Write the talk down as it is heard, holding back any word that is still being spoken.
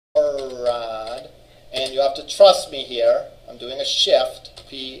password, and you have to trust me here. I'm doing a shift,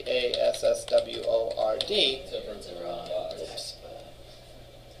 P-A-S-S-W-O-R-D. Oops.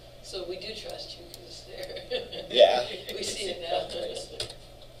 So we do trust you because it's there. Yeah. We see it now.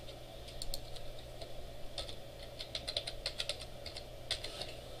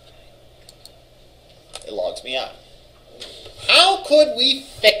 It logs me out. How could we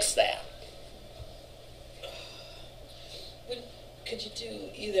fix that? Could you do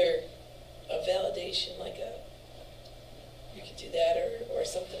either a validation, you could do that, or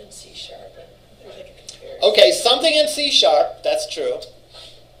something in C#, and there's like a comparison? Okay, something in C#, that's true.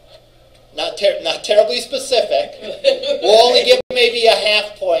 Not terribly specific. We'll only give maybe a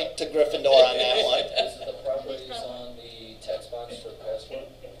half point to Gryffindor on that one. Is it the properties on the text box for the password?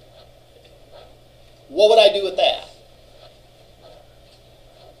 What would I do with that?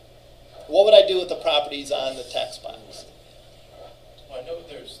 What would I do with the properties on the text box? Well, I know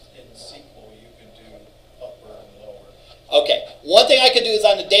there's in SQL you can do upper and lower. Okay, one thing I could do is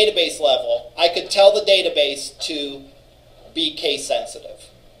on the database level, I could tell the database to be case sensitive.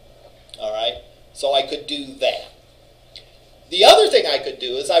 All right, so I could do that. The other thing I could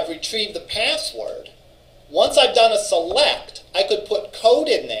do is I've retrieved the password. Once I've done a select, I could put code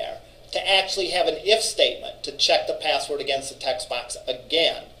in there to actually have an if statement to check the password against the text box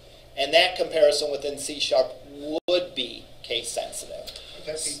again. And that comparison within C# would be case sensitive. Would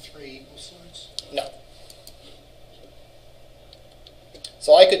that be 3 equal signs? No.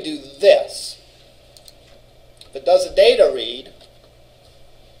 So I could do this. If it does a data read,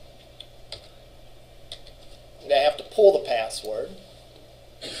 I have to pull the password.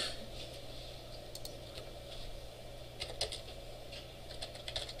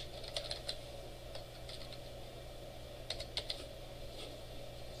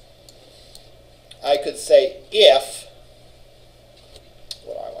 I could say if,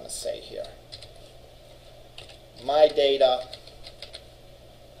 what do I want to say here? My data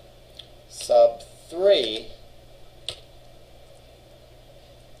sub 3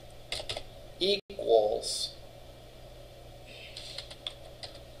 equals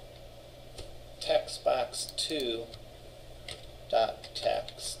text box 2 dot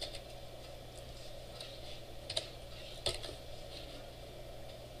text.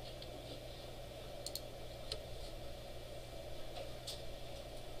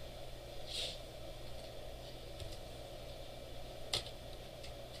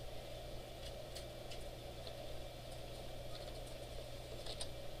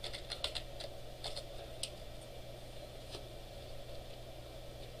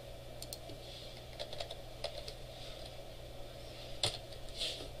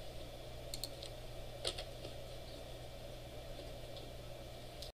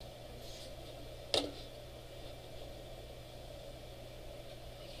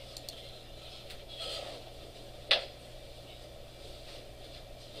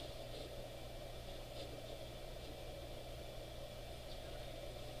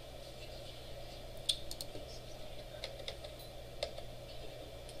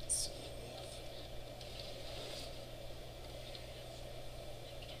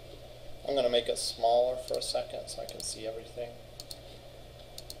 I'm going to make it smaller for a second so I can see everything.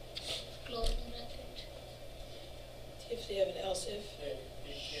 Close the bracket. If they have an else if.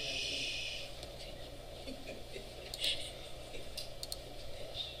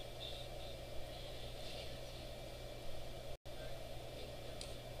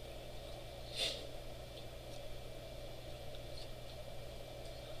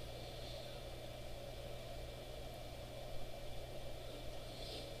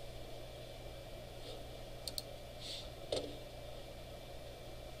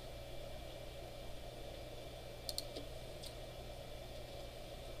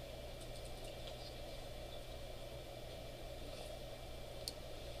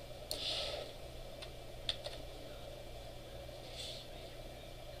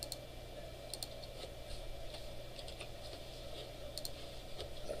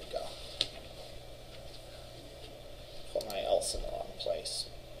 In the wrong place.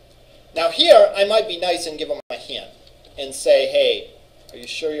 Now here, I might be nice and give them a hint and say, hey, are you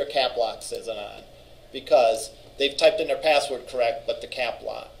sure your cap locks isn't on? Because they've typed in their password correct, but the cap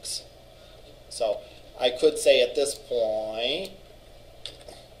locks. So I could say at this point,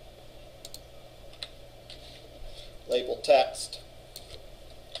 label text,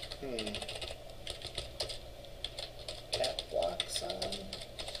 cap locks on.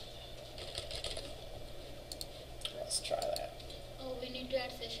 Let's try that. Oh, we need to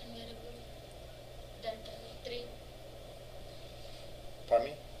add session variable. That 3. Pardon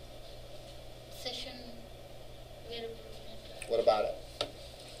me? Session variable. What about it?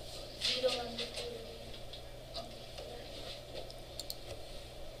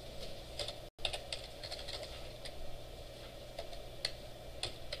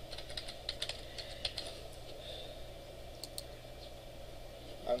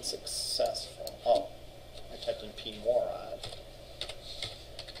 unsuccessful. Oh, I typed in pmorad.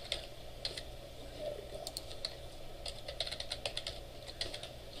 There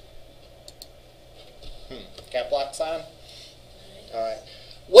we go. Cap lock's on? Alright.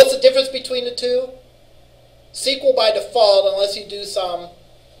 What's the difference between the two? SQL by default, unless you do some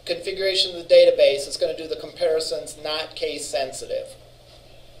configuration of the database, is going to do the comparisons not case sensitive.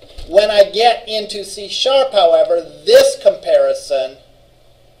 When I get into C#, however, this comparison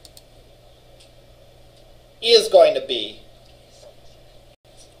is going to be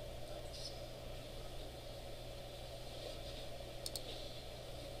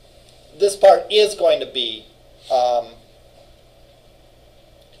this part is going to be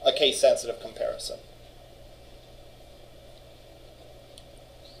a case-sensitive comparison.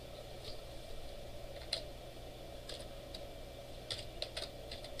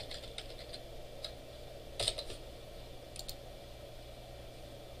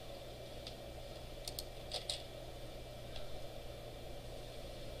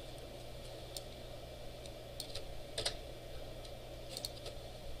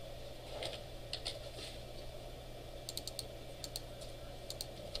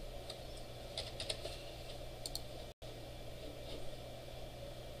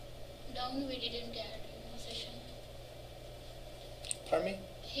 Down we didn't add in the session. Pardon me?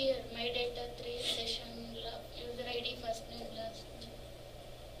 Here, my data 3 session user ID first name last name.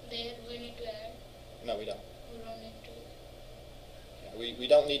 There we need to add. No, we don't. We don't need to. Yeah, we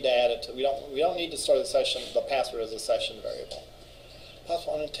don't need to add it. We don't need to store the session. The password as a session variable.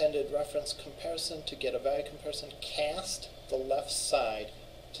 Possible unintended reference comparison to get a value comparison. Cast the left side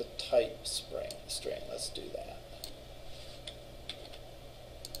to type string. Let's do that.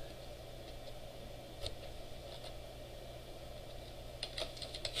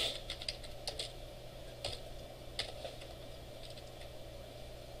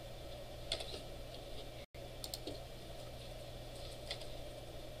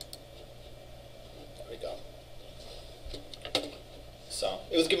 So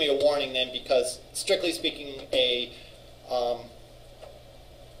it was giving me a warning then because, strictly speaking,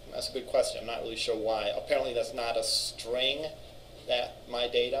 that's a good question. I'm not really sure why. Apparently that's not a string, that my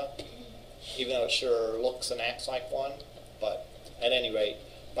data, even though it sure looks and acts like one. But at any rate,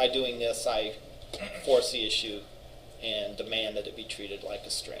 by doing this, I force the issue and demand that it be treated like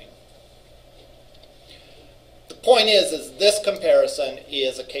a string. The point is this comparison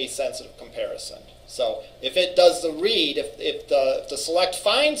is a case-sensitive comparison. So if it does the read, if the select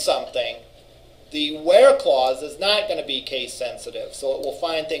finds something, the where clause is not going to be case sensitive. So it will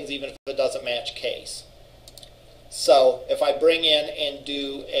find things even if it doesn't match case. So if I bring in and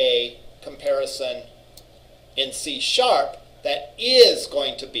do a comparison in C#, that is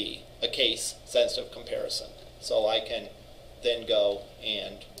going to be a case sensitive comparison. So I can then go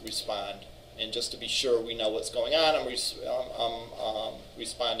and respond. And just to be sure we know what's going on, I'm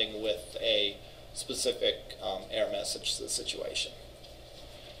responding with a specific error message to the situation.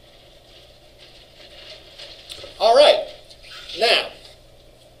 All right. Now,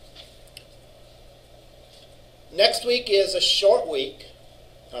 next week is a short week,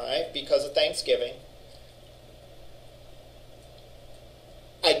 all right, because of Thanksgiving.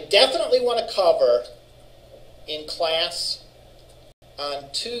 I definitely want to cover in class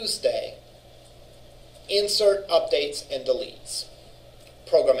on Tuesday insert, updates, and deletes.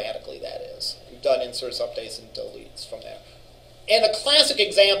 Programmatically, that is. We've done inserts, updates, and deletes from there. And a classic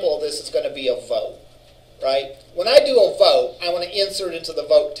example of this is going to be a vote, right? When I do a vote, I want to insert into the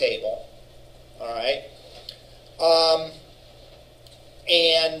vote table, all right?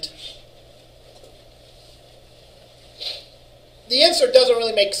 And the insert doesn't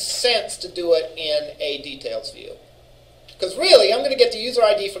really make sense to do it in a details view. Because really, I'm going to get the user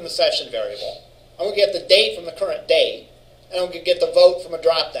ID from the session variable. I'm going to get the date from the current date. And I'm going to get the vote from a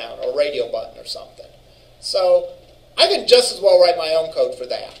drop-down or a radio button or something. So I can just as well write my own code for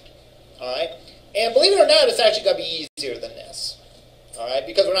that. All right? And believe it or not, it's actually going to be easier than this. All right?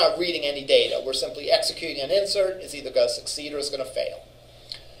 Because we're not reading any data. We're simply executing an insert. It's either going to succeed or it's going to fail.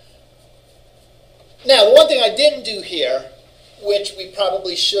 Now, the one thing I didn't do here, which we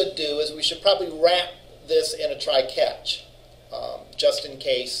probably should do, is we should probably wrap this in a try-catch, just in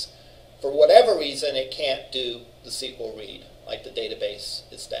case, for whatever reason, it can't do the SQL read, like the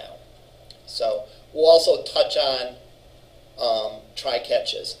database is down. So we'll also touch on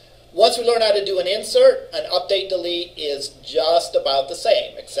try-catches. Once we learn how to do an insert, an update delete is just about the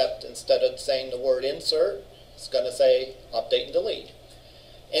same, except instead of saying the word insert, it's going to say update and delete.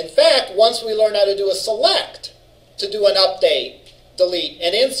 In fact, once we learn how to do a select, to do an update, delete,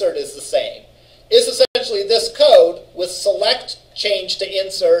 and insert is the same. It's essentially this code with select change to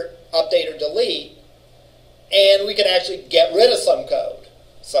insert, update, or delete, and we can actually get rid of some code.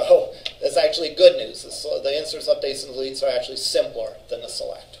 So that's actually good news. The inserts, updates, and deletes are actually simpler than the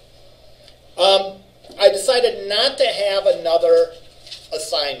select. I decided not to have another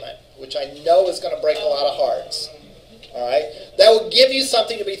assignment, which I know is going to break a lot of hearts. All right? That will give you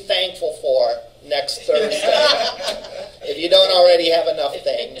something to be thankful for next Thursday, if you don't already have enough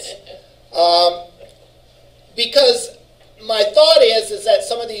things. Because my thought is that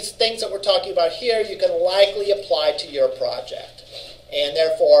some of these things that we're talking about here, you can likely apply to your project. And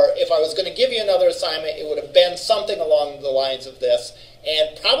therefore, if I was going to give you another assignment, it would have been something along the lines of this.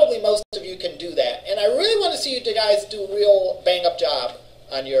 And probably most of you can do that. And I really want to see you guys do a real bang-up job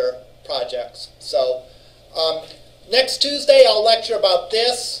on your projects. So next Tuesday, I'll lecture about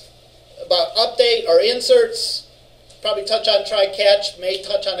this, about update or inserts, probably touch on try-catch, may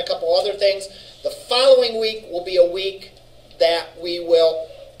touch on a couple other things. The following week will be a week that we will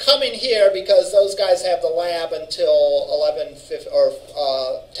come in here because those guys have the lab until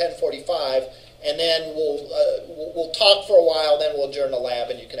 10:45, and then we'll talk for a while, then we'll adjourn the lab,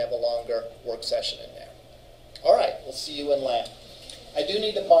 and you can have a longer work session in there. All right, we'll see you in lab. I do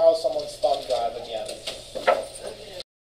need to borrow someone's thumb drive again.